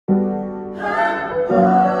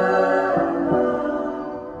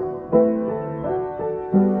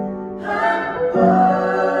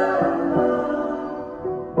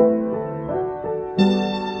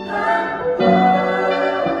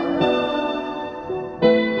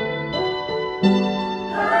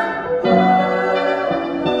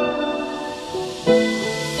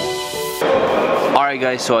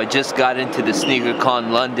guys, so I just got into the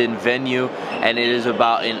Sneakercon London venue and it is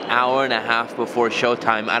about an hour and a half before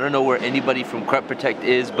showtime. I don't know where anybody from Crep Protect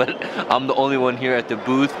is, but I'm the only one here at the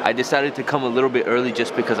booth. I decided to come a little bit early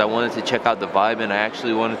just because I wanted to check out the vibe and I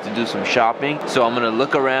actually wanted to do some shopping. So I'm gonna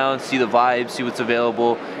look around, see the vibe, see what's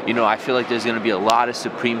available. You know, I feel like there's gonna be a lot of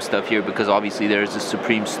Supreme stuff here because obviously there's a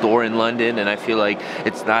Supreme store in London, and I feel like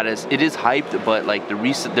it's not as, it is hyped, but like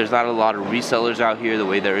there's not a lot of resellers out here the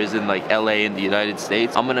way there is in like LA and the United States.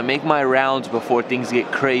 I'm gonna make my rounds before things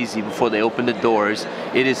get crazy, before they open the doors.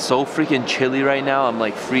 It is so freaking chilly right now. I'm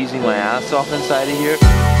like freezing my ass off inside of here.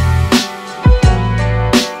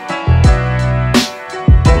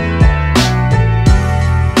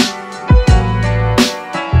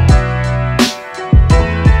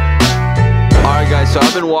 So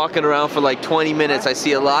I've been walking around for like 20 minutes. I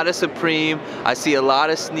see a lot of Supreme, I see a lot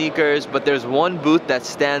of sneakers, but there's one booth that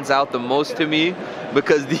stands out the most to me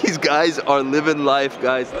because these guys are living life,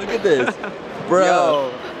 guys. Look at this. Bro,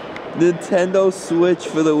 yo. Nintendo Switch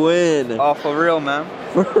for the win. Oh, for real, man.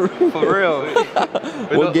 For real. For real.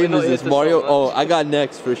 What game is this, Mario? Oh, I got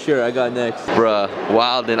next for sure. I got next. Bruh,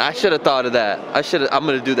 wow, then I should have thought of that. I'm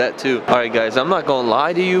gonna do that too. All right, guys, I'm not gonna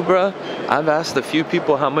lie to you, bruh. I've asked a few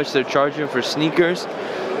people how much they're charging for sneakers,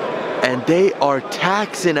 and they are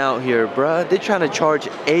taxing out here, bruh. They're trying to charge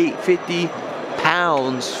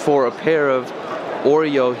 £850 for a pair of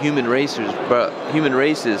Oreo human racers, bruh. Human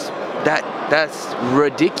races. That's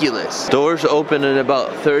ridiculous. Doors open in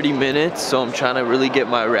about 30 minutes, so I'm trying to really get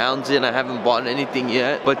my rounds in. I haven't bought anything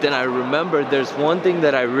yet, but then I remembered there's one thing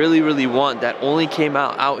that I really want that only came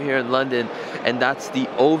out here in London, and that's the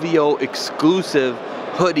OVO exclusive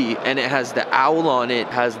hoodie, and it has the owl on it,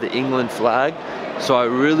 has the England flag. So I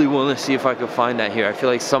really want to see if I can find that here. I feel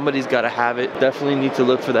like somebody's got to have it. Definitely need to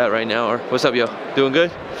look for that right now. Or what's up, yo? Doing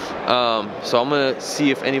good? So I'm gonna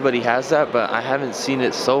see if anybody has that, but I haven't seen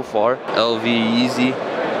it so far. LV Yeezy.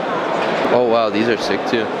 Oh wow, these are sick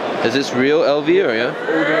too. Is this real LV or yeah? All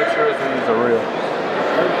these are real.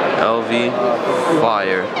 LV,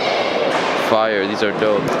 fire. Fire, these are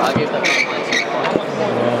dope. I'll give them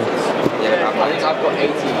yeah, I think I've got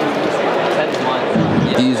 18. 10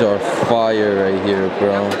 months. These are fire right here,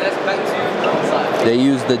 bro. They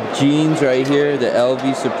use the jeans right here, the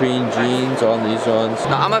LV Supreme jeans on these ones.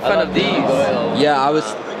 No, I'm a fan of these. Yeah,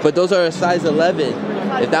 but those are a size 11.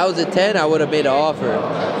 If that was a 10, I would have made an offer.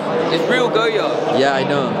 It's real Goya. Yeah, I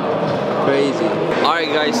know. Crazy. Alright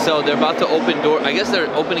guys, so they're about to open door. I guess they're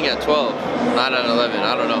opening at 12, not at 11.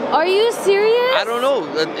 I don't know. Are you serious? I don't know.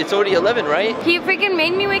 It's already 11, right? He freaking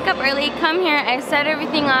made me wake up early, come here, I set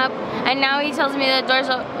everything up, and now he tells me that doors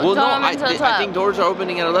don't open until 12. I think doors are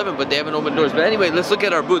opening at 11, but they haven't opened doors. But anyway, let's look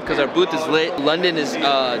at our booth because our booth is lit. London is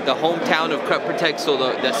the hometown of Crep Protect, so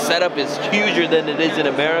the setup is huger than it is in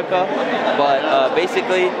America. But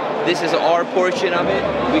basically, this is our portion of it.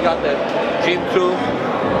 We got the Dream Crew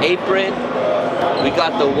apron. We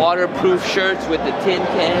got the waterproof shirts with the tin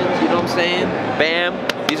cans, you know what I'm saying? Bam.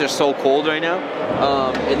 These are so cold right now.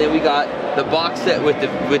 And then we got the box set with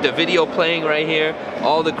the video playing right here.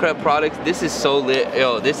 All the Crep products. This is so lit.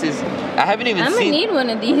 Yo, this is, I haven't even seen. I'm gonna need one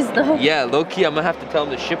of these though. Yeah, low key, I'm gonna have to tell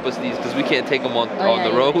them to ship us these because we can't take them on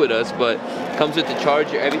the road with us. But comes with the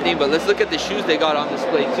charger, everything. But let's look at the shoes they got on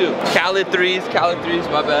display too. Khaled 3s,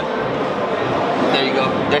 my bad. There you go.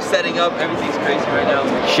 They're setting up. Everything's crazy right now.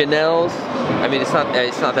 Chanel's. I mean, it's not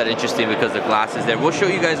that interesting because the glass is there. We'll show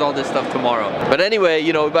you guys all this stuff tomorrow. But anyway,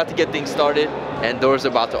 you know, we're about to get things started and doors are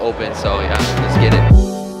about to open. So yeah, let's get it.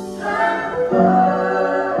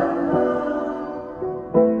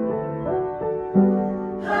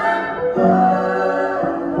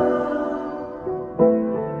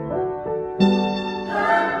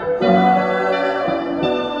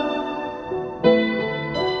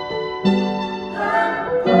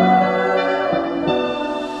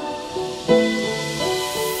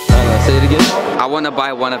 Say it again. I want to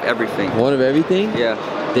buy one of everything. One of everything? Yeah.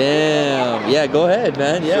 Damn. Yeah, go ahead,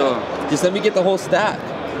 man. Yeah. Sure. Just let me get the whole stack.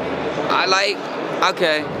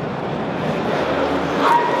 Okay.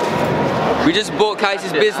 We just bought Kai's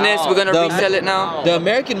business. We're gonna resell it now. The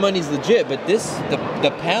American money's legit, but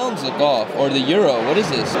the pounds look off, or the euro. What is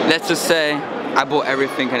this? Let's just say I bought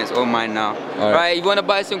everything and it's all mine now. All right, you wanna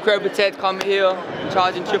buy some Crep Protect? Come here,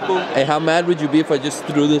 charging triple. Hey, how mad would you be if I just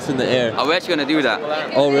threw this in the air? Oh, we're actually gonna do that.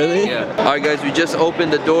 Oh, really? Yeah. All right, guys, we just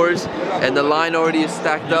opened the doors and the line already is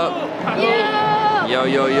stacked up. Yeah. Yo.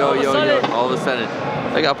 All of a sudden.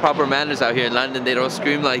 They got proper manners out here in London. They don't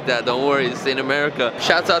scream like that. Don't worry, it's in America.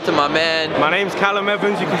 Shouts out to my man. My name's Callum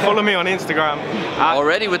Evans. You can follow me on Instagram.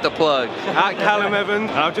 Already with the plug. At Callum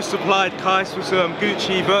Evans. And I've just supplied Kais with some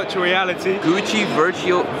Gucci virtual reality. Gucci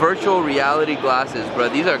virtual reality glasses, bro.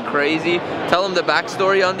 These are crazy. Tell them the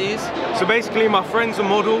backstory on these. So basically, my friend's a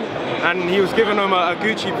model, and he was giving them a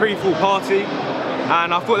Gucci pre-fall party.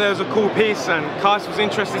 And I thought there was a cool piece, and Kais was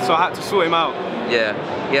interested, so I had to sort him out. Yeah,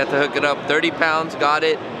 he had to hook it up. 30 pounds, got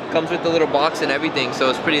it. Comes with the little box and everything, so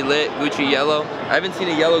it's pretty lit. Gucci yellow. I haven't seen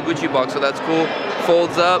a yellow Gucci box, so that's cool.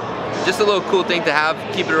 Folds up. Just a little cool thing to have.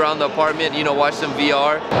 Keep it around the apartment, you know, watch some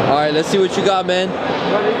VR. All right, let's see what you got, man.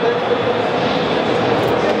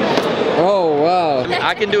 Oh, wow.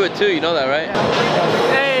 I can do it too, you know that, right?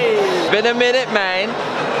 Hey! It's been a minute, man.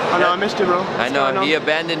 I know, I missed you, bro. I know, he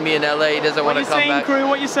abandoned me in LA. He doesn't want to come back. Crew?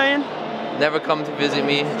 What you saying? Never come to visit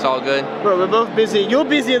me. It's all good. Bro, we're both busy. You're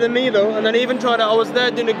busier than me though, and then I even tried I was there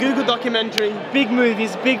doing a Google documentary, big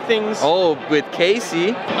movies, big things. Oh, with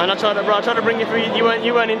Casey. And I tried to, bro, I tried to bring you through. You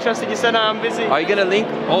weren't interested. You said I'm busy. Are you gonna link?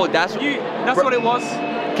 Oh, that's what it was.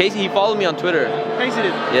 Casey, he followed me on Twitter. Casey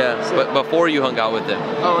did. Yeah, but before you hung out with him.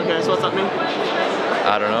 Oh, okay. So what's that mean?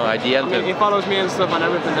 I don't know. I DM'd him. He follows me and stuff and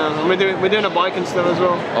everything now. And we're doing a bike and stuff as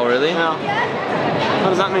well. Oh, really? Yeah. What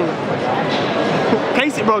does that mean?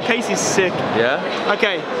 Casey, bro, Casey's sick. Yeah?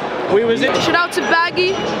 Okay, we was in. Shout out to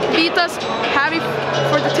Baggy, beat us, Harry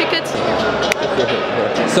for the tickets.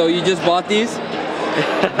 So you just bought these?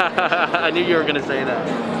 I knew you were gonna say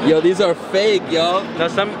that. Yo, these are fake, yo. No,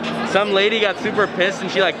 some lady got super pissed and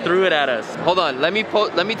she like threw it at us. Hold on, let me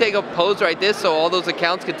take a pose right this so all those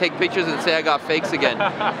accounts can take pictures and say I got fakes again.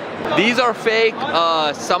 These are fake.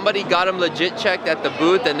 Somebody got them legit checked at the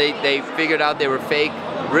booth and they figured out they were fake.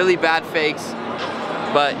 Really bad fakes.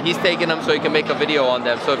 But he's taking them so he can make a video on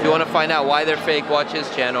them. So if you want to find out why they're fake, watch his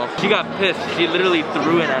channel. She got pissed. She literally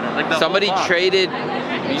threw it at us. Like somebody traded,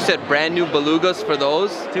 you said brand new belugas for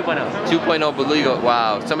those? 2.0. 2.0 beluga.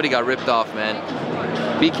 Wow, somebody got ripped off, man.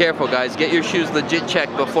 Be careful, guys. Get your shoes legit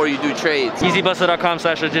checked before you do trades.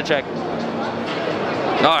 Easybustle.com/legit check.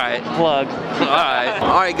 All right. Plug.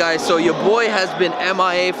 All right, guys. So your boy has been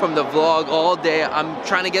MIA from the vlog all day. I'm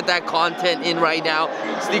trying to get that content in right now.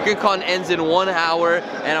 Sneakercon ends in 1 hour,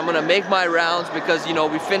 and I'm gonna make my rounds because you know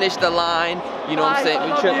we finished the line. You know what I'm saying?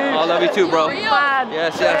 I love you too, bro.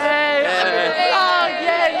 Yes, yes.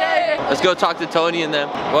 Yeah. Let's go talk to Tony and them.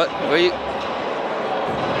 What? Where you?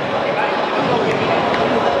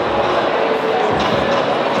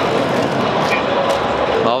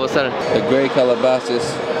 All of a sudden, the gray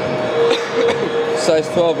Calabasas. Size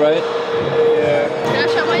 12, right? Can I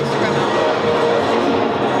show my Instagram?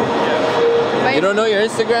 You don't know your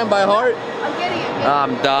Instagram by heart? I'm getting it.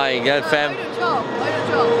 I'm dying. Yeah, fam. O.job.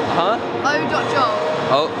 Huh? O.job.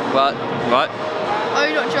 Oh, what? What?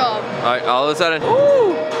 O.job. All right, all of a sudden,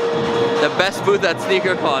 woo! The best booth at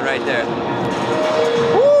Sneakercon right there.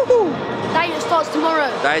 Diet starts tomorrow.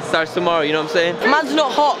 Diet starts tomorrow, you know what I'm saying? Man's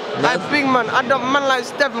not hot. Like big man. I don't man like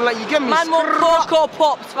Stephen. Like you get me. Man more hardcore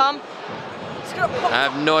pops, fam. I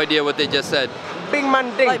have no idea what they just said. Big man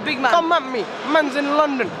ding. Like big man. Come at me. Man's in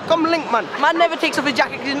London. Come link man. Man never takes off his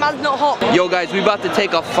jacket because man's not hot. Yo guys, we about to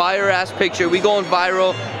take a fire ass picture. We going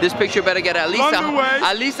viral. This picture better get at least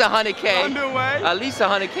 100K. At least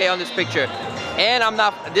 100K on this picture. And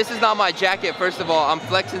this is not my jacket, first of all. I'm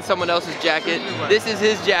flexing someone else's jacket. This is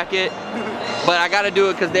his jacket. But I gotta do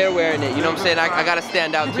it because they're wearing it. You know what I'm saying? I gotta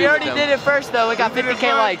stand out too. We already did it first though. We got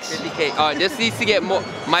 50K likes. 50K. This needs to get more.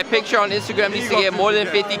 My picture on Instagram needs to get more than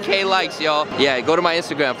 50K likes, y'all. Yeah, go to my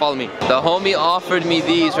Instagram. Follow me. The homie offered me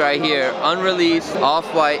these right here. Unreleased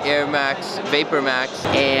Off-White Air Max, Vapor Max.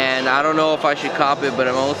 And I don't know if I should cop it, but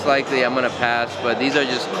most likely I'm gonna pass. But these are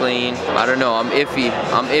just clean. I don't know. I'm iffy.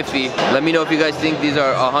 Let me know if you guys think these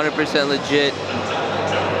are 100% legit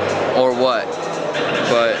or what.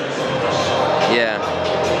 But yeah,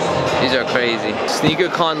 these are crazy.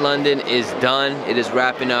 Sneakercon London is done. It is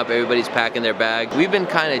wrapping up. Everybody's packing their bag. We've been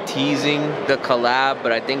kind of teasing the collab,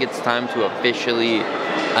 but I think it's time to officially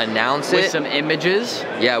announce it. With some images.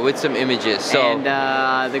 Yeah, with some images. So and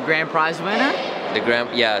the grand prize winner.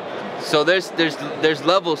 Yeah. So there's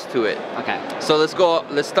levels to it. Okay. So let's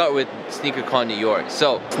start with Sneakercon New York.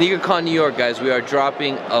 So Sneakercon New York, guys, we are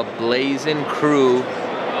dropping a Blazing Crew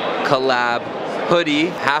collab hoodie.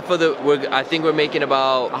 Half of I think we're making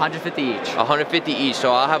about 150 each. 150 each.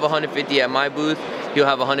 So I'll have 150 at my booth. He'll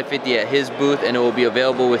have 150 at his booth, and it will be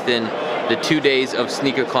available within the 2 days of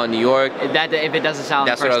Sneakercon New York. If it doesn't sound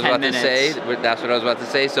that's what I was about minutes. to say. That's what I was about to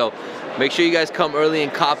say. So make sure you guys come early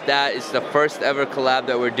and cop that. It's the first ever collab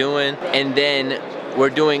that we're doing. And then we're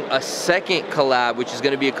doing a second collab, which is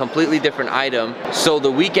gonna be a completely different item. So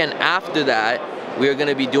the weekend after that, we are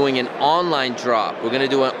gonna be doing an online drop. We're gonna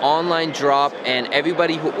do an online drop, and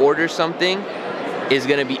everybody who orders something is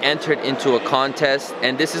gonna be entered into a contest.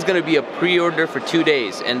 And this is gonna be a pre-order for 2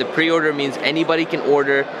 days. And the pre-order means anybody can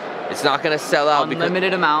order. It's not gonna sell out.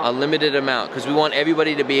 Unlimited amount. Unlimited amount, because we want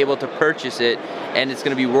everybody to be able to purchase it, and it's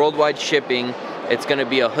gonna be worldwide shipping. It's gonna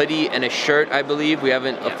be a hoodie and a shirt, I believe. We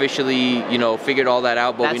haven't officially, you know, figured all that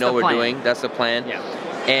out, but we know we're doing. That's the plan. Yeah.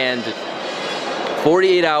 And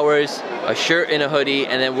 48 hours, a shirt and a hoodie,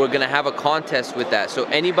 and then we're gonna have a contest with that. So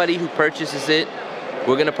anybody who purchases it,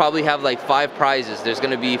 we're gonna probably have like 5 prizes. There's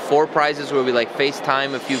gonna be 4 prizes where we like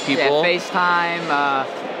FaceTime a few people. Yeah, FaceTime,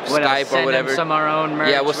 Skype or whatever. Send them some of our own merch.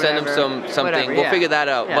 Yeah, we'll send them something. Whatever, we'll figure that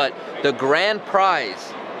out. Yeah. But the grand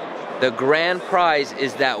prize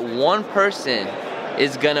is that one person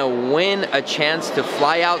is gonna win a chance to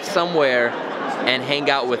fly out somewhere and hang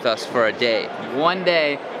out with us for a day. 1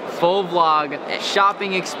 day, full vlog,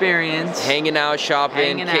 shopping experience. Hanging out,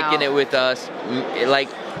 shopping, kicking it with us. Like,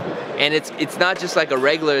 and it's not just like a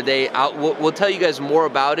regular day out. We'll tell you guys more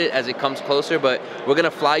about it as it comes closer, but we're gonna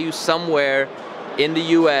fly you somewhere in the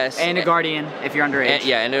US. And a guardian if you're underage.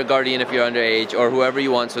 And a guardian if you're underage, or whoever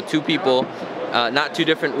you want. So 2 people, not 2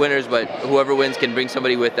 different winners, but whoever wins can bring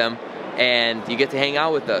somebody with them, and you get to hang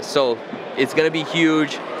out with us. So it's gonna be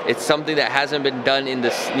huge. It's something that hasn't been done in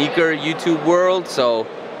the sneaker YouTube world, so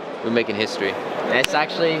we're making history. It's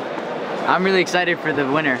actually, I'm really excited for the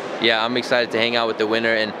winner. Yeah, I'm excited to hang out with the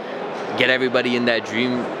winner and get everybody in that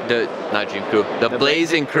the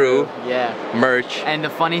Blazing Crew merch. And the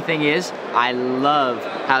funny thing is, I love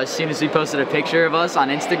how as soon as we posted a picture of us on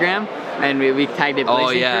Instagram and we tagged it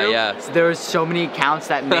Blazing Crew, there was so many accounts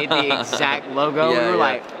that made the exact logo. We were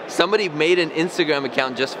like, somebody made an Instagram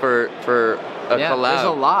account just for a collab. There's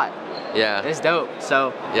a lot. Yeah. It's dope.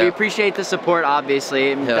 So we appreciate the support, obviously.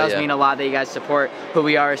 It does mean a lot that you guys support who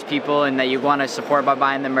we are as people and that you want to support by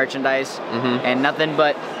buying the merchandise. And nothing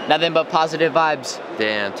but positive vibes.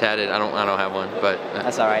 Damn, tatted. I don't have one, but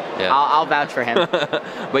that's all right. Yeah. I'll vouch for him.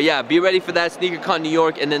 But yeah, be ready for that Sneakercon New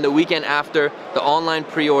York, and then the weekend after, the online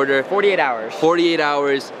pre-order. 48 hours. 48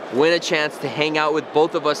 hours. Win a chance to hang out with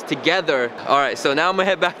both of us together. All right, so now I'm gonna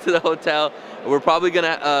head back to the hotel. We're probably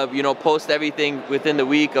gonna, you know, post everything within the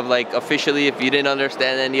week of like officially. If you didn't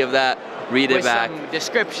understand any of that, read it back. Some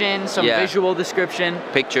description, some visual description,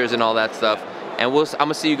 pictures, and all that stuff. And I'm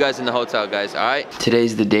gonna see you guys in the hotel, guys. All right.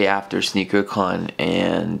 Today's the day after Sneakercon,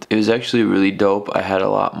 and it was actually really dope. I had a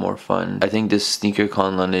lot more fun. I think this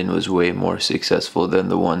Sneakercon London was way more successful than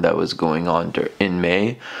the one that was going on in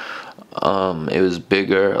May. It was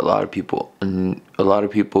bigger. A lot of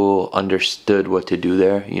people understood what to do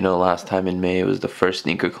there. You know, last time in May it was the first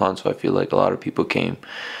Sneakercon, so I feel like a lot of people came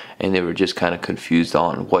and they were just kind of confused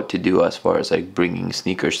on what to do as far as like bringing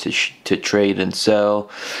sneakers to trade and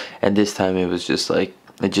sell. And this time it was just like,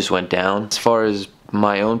 it just went down. As far as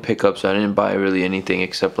my own pickups, I didn't buy really anything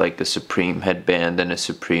except like the Supreme headband and a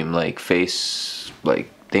Supreme like face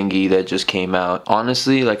like thingy that just came out.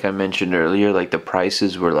 Honestly, like I mentioned earlier, like the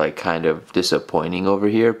prices were like kind of disappointing over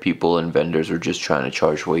here. People and vendors were just trying to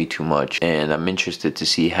charge way too much, and I'm interested to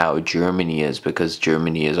see how Germany is, because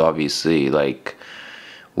Germany is obviously like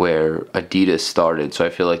where Adidas started, so I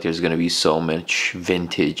feel like there's gonna be so much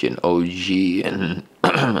vintage and OG and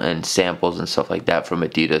and samples and stuff like that from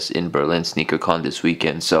Adidas in Berlin Sneakercon this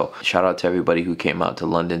weekend. So shout out to everybody who came out to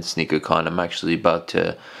London Sneakercon. I'm actually about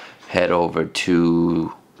to head over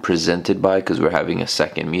to Presented By, because we're having a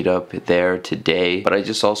second meetup there today. But I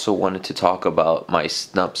just also wanted to talk about my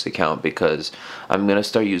Snups account, because I'm gonna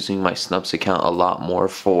start using my Snups account a lot more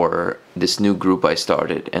for this new group I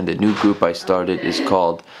started. And the new group I started is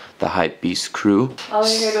called the Hypebeast Crew. All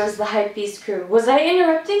I heard was the Hypebeast Crew. Was I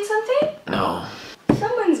interrupting something? No.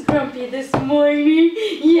 Someone's grumpy this morning.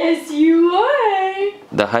 Yes, you are.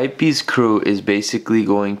 The Hypebeast Crew is basically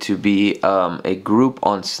going to be a group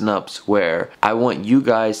on Snups where I want you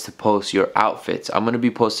guys to post your outfits. I'm going to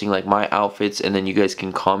be posting like my outfits, and then you guys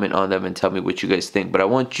can comment on them and tell me what you guys think. But I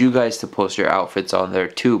want you guys to post your outfits on there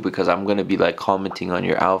too, because I'm going to be like commenting on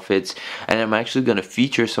your outfits, and I'm actually going to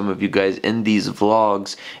feature some of you guys in these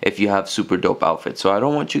vlogs if you have super dope outfits. So I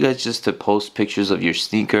don't want you guys just to post pictures of your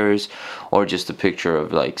sneakers or just a picture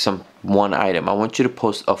of like some one item. I want you to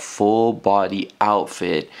post a full body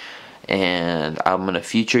outfit, and I'm gonna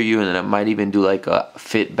feature you, and then I might even do like a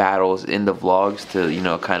fit battles in the vlogs to, you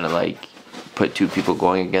know, kind of like put 2 people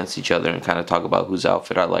going against each other and kind of talk about whose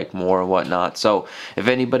outfit I like more and whatnot. So if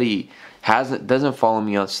anybody doesn't follow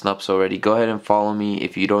me on Snups already, go ahead and follow me.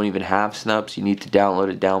 If you don't even have Snups, you need to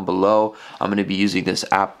download it down below. I'm going to be using this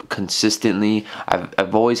app consistently.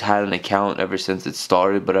 I've always had an account ever since it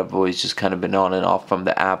started, but I've always just kind of been on and off from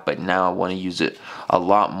the app, but now I want to use it a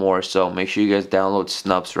lot more. So make sure you guys download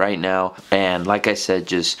Snups right now, and like I said,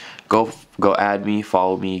 just go add me,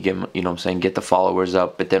 follow me, get, you know what I'm saying, get the followers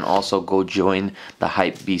up, but then also go join the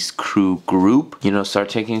Hypebeast crew group. You know, start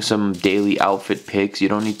taking some daily outfit pics. You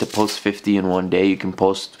don't need to post 50 in one day. You can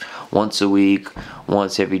post once a week,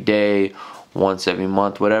 once every day, once every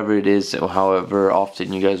month, whatever it is, however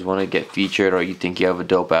often you guys want to get featured, or you think you have a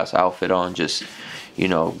dope ass outfit on. Just, you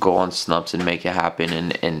know, go on Snups and make it happen,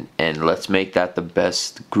 and let's make that the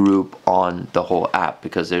best group on the whole app,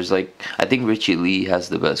 because there's like, I think Richie Lee has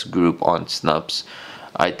the best group on Snups.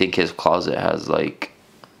 I think his closet has like,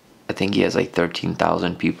 I think he has like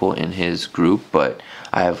 13,000 people in his group, but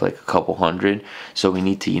I have like a couple hundred. So we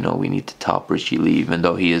need to, you know, we need to top Richie Lee, even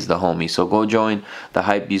though he is the homie. So go join the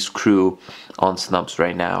Hypebeast crew on Snups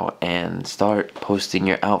right now and start posting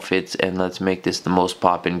your outfits, and let's make this the most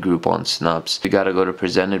poppin' group on Snups. We gotta go to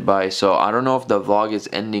presented by. So I don't know if the vlog is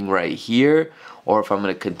ending right here or if I'm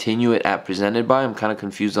going to continue it at presented by. I'm kind of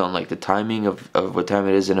confused on like the timing of what time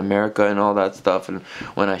it is in America and all that stuff, and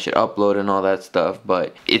when I should upload and all that stuff.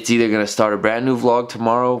 But it's either going to start a brand new vlog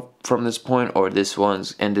tomorrow from this point, or this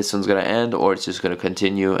one's going to end, or it's just going to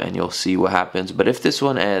continue, and you'll see what happens. But if this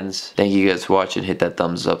one ends, thank you guys for watching. Hit that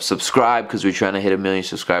thumbs up, subscribe, because we're trying to hit 1 million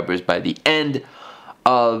subscribers by the end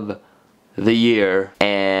of the year.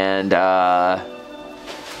 And yeah,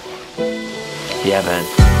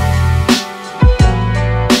 man.